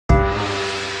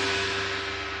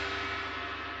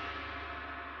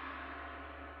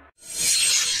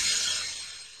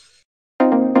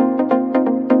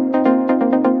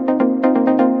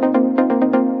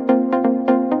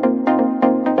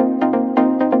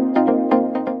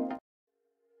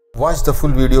Watch the full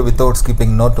video without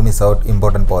skipping not to miss out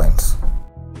important points.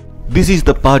 This is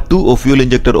the part 2 of fuel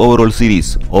injector overhaul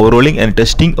series, overhauling and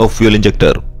testing of fuel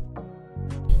injector.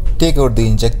 Take out the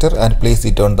injector and place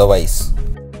it on the vise.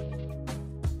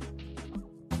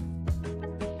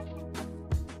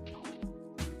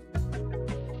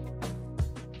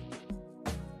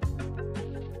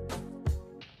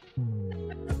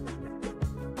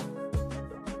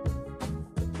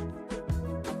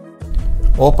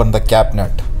 Open the cap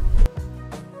nut.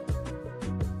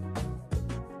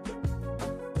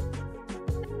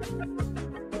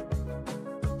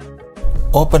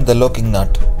 Open the locking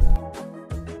nut.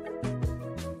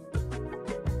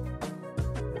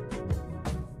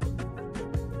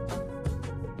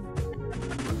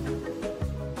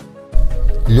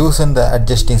 Loosen the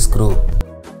adjusting screw.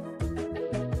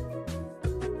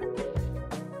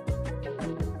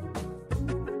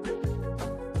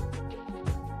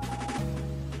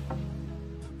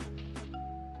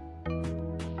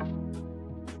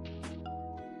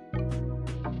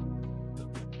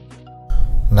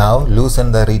 Now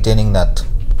loosen the retaining nut.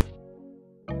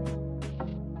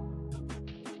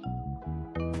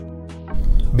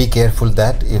 Be careful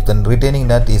that if the retaining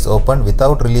nut is opened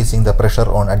without releasing the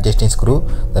pressure on adjusting screw,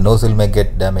 the nozzle may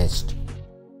get damaged.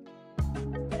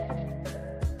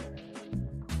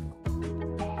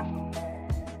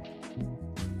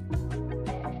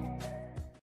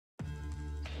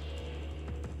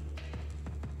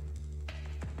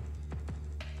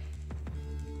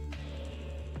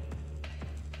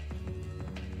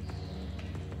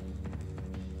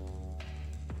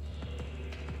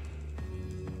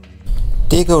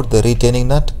 Take out the retaining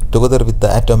nut together with the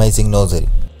atomizing nozzle.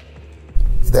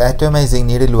 The atomizing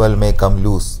needle valve may come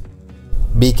loose.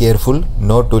 Be careful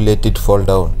not to let it fall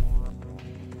down.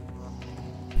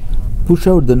 Push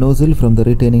out the nozzle from the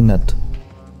retaining nut.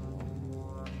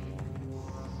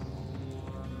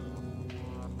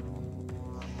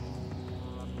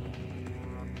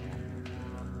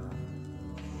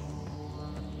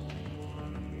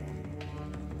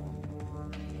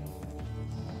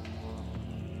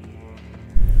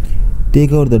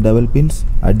 Take out the double pins,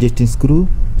 adjusting screw,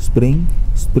 spring,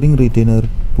 spring retainer,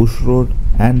 push rod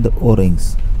and the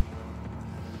O-rings.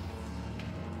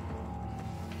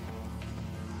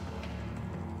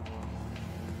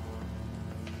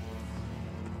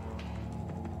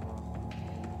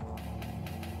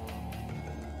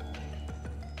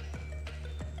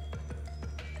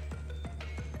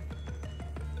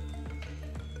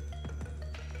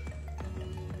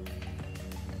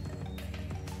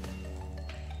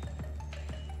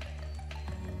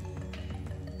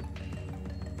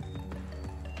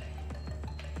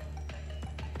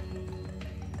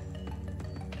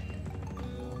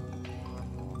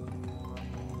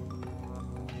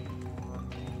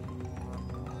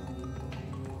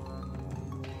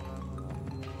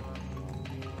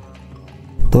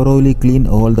 Thoroughly clean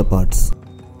all the parts.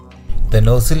 The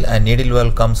nozzle and needle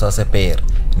valve comes as a pair.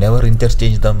 Never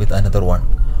interchange them with another one.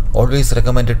 Always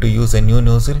recommended to use a new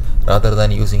nozzle rather than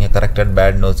using a corrected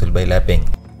bad nozzle by lapping.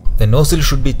 The nozzle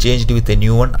should be changed with a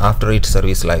new one after its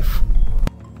service life.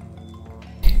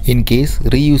 In case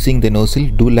reusing the nozzle,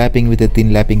 do lapping with a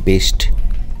thin lapping paste.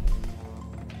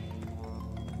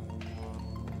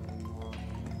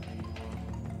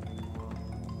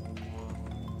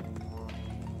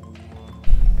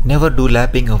 Never do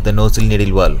lapping of the nozzle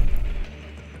needle valve.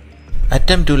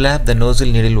 Attempt to lap the nozzle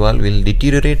needle valve will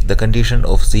deteriorate the condition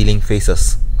of sealing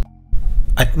faces.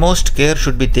 Utmost care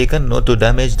should be taken not to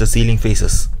damage the sealing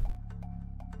faces.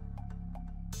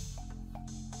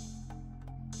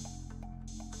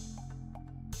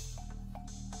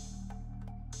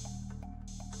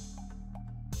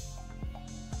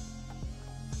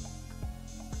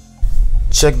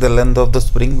 Check the length of the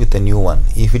spring with a new one.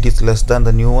 If it is less than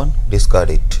the new one,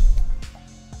 discard it.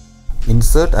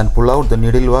 Insert and pull out the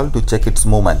needle valve to check its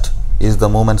movement. Is the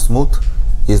movement smooth?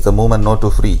 Is the movement not too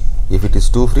free? If it is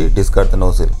too free, discard the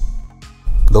nozzle.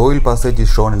 The oil passage is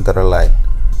shown in the red line.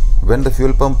 When the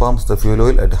fuel pump pumps the fuel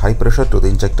oil at high pressure to the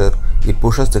injector, it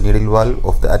pushes the needle valve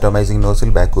of the atomizing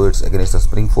nozzle backwards against the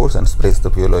spring force and sprays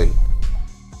the fuel oil.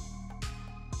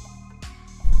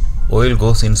 Oil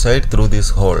goes inside through this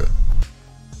hole.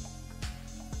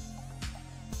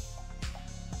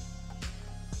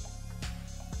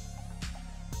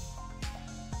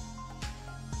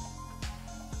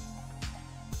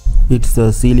 It's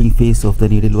the sealing face of the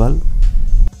needle valve.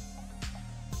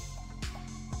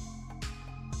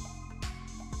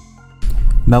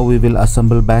 Now we will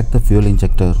assemble back the fuel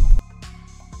injector.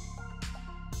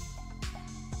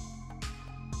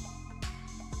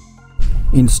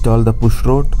 Install the push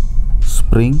rod,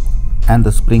 spring and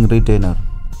the spring retainer.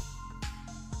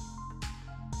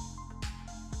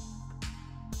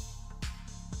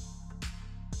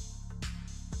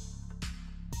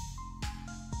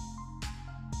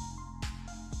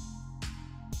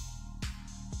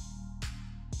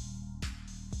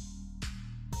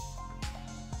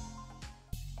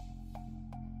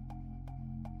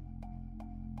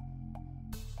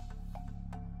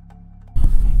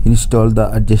 Install the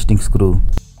adjusting screw.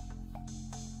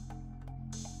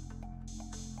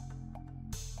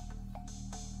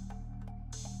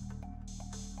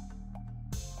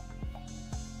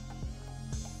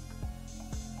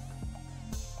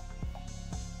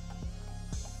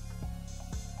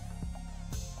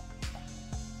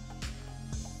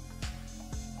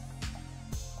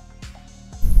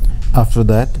 After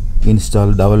that,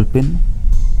 install dowel pin,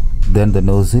 then the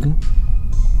nozzle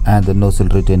and the nozzle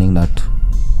retaining nut.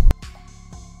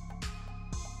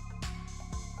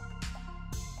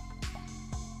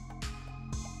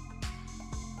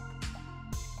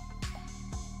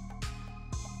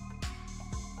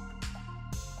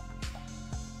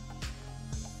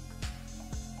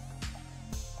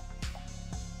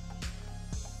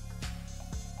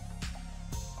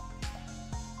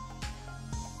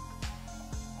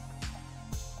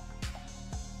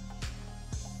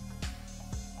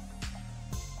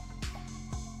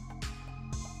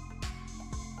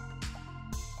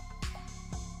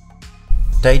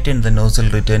 Tighten the nozzle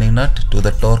retaining nut to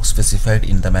the torque specified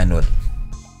in the manual.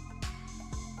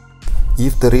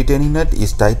 If the retaining nut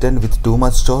is tightened with too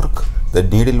much torque, the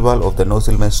needle valve of the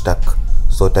nozzle may stuck,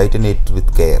 so tighten it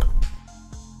with care.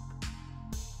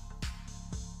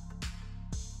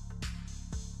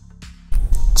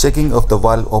 Checking of the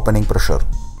valve opening pressure.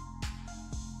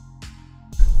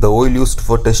 The oil used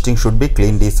for testing should be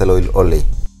clean diesel oil only.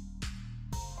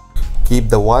 Keep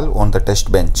the valve on the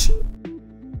test bench.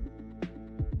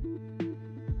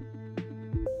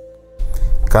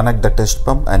 Connect the test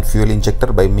pump and fuel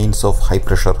injector by means of high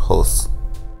pressure hose.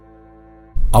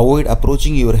 Avoid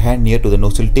approaching your hand near to the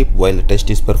nozzle tip while the test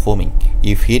is performing.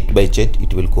 If hit by jet,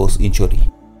 it will cause injury.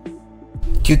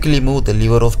 Quickly move the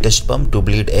lever of test pump to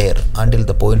bleed air until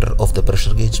the pointer of the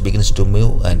pressure gauge begins to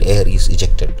move and air is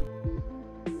ejected.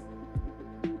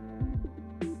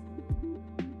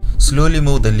 Slowly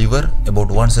move the lever about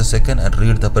once a second and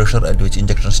read the pressure at which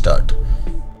injection start.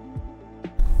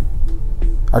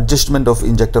 Adjustment of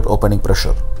injector opening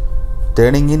pressure.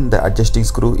 Turning in the adjusting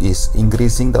screw is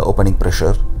increasing the opening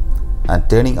pressure, and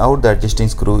turning out the adjusting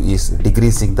screw is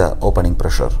decreasing the opening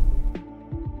pressure.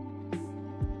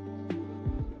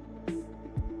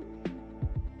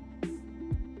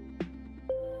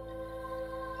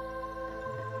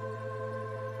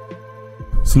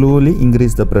 Slowly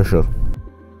increase the pressure.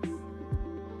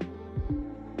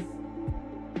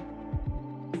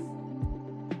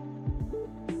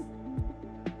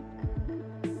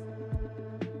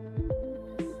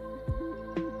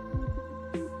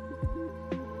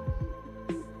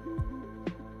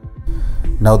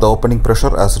 Now the opening pressure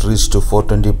has reached to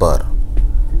 420 bar,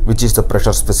 which is the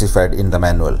pressure specified in the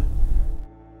manual.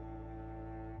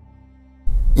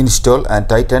 Install and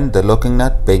tighten the locking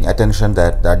nut, paying attention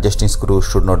that the adjusting screw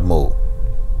should not move.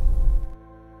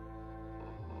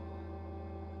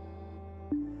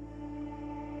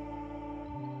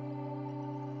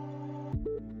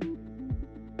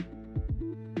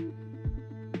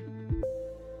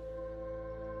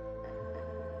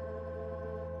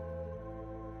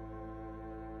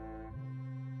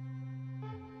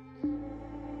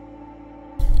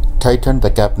 Tighten the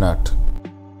cap nut.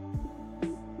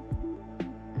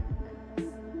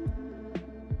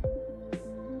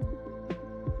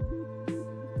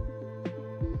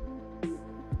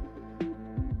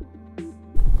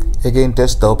 Again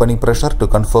test the opening pressure to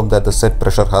confirm that the set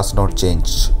pressure has not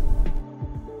changed.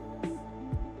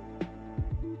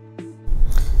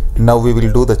 Now we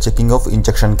will do the checking of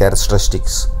injection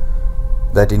characteristics.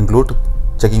 That include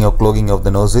checking of clogging of the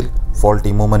nozzle,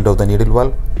 faulty movement of the needle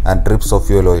valve, and drips of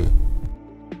fuel oil.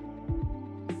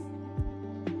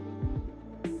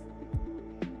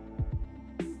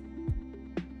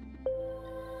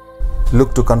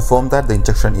 Look to confirm that the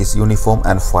injection is uniform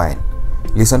and fine.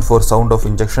 Listen for sound of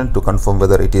injection to confirm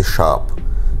whether it is sharp.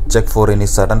 Check for any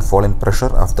sudden fall in pressure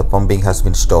after pumping has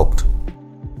been stopped.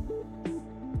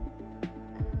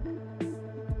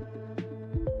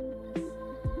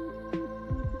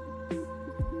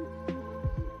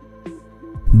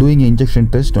 Doing an injection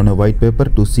test on a white paper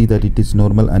to see that it is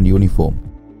normal and uniform.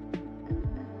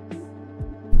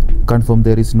 Confirm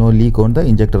there is no leak on the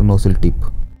injector nozzle tip.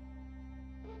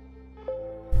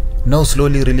 Now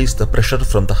slowly release the pressure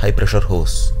from the high pressure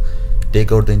hose.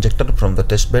 Take out the injector from the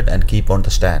test bed and keep on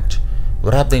the stand.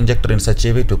 Wrap the injector in such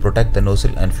a way to protect the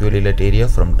nozzle and fuel inlet area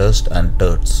from dust and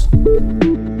dirt.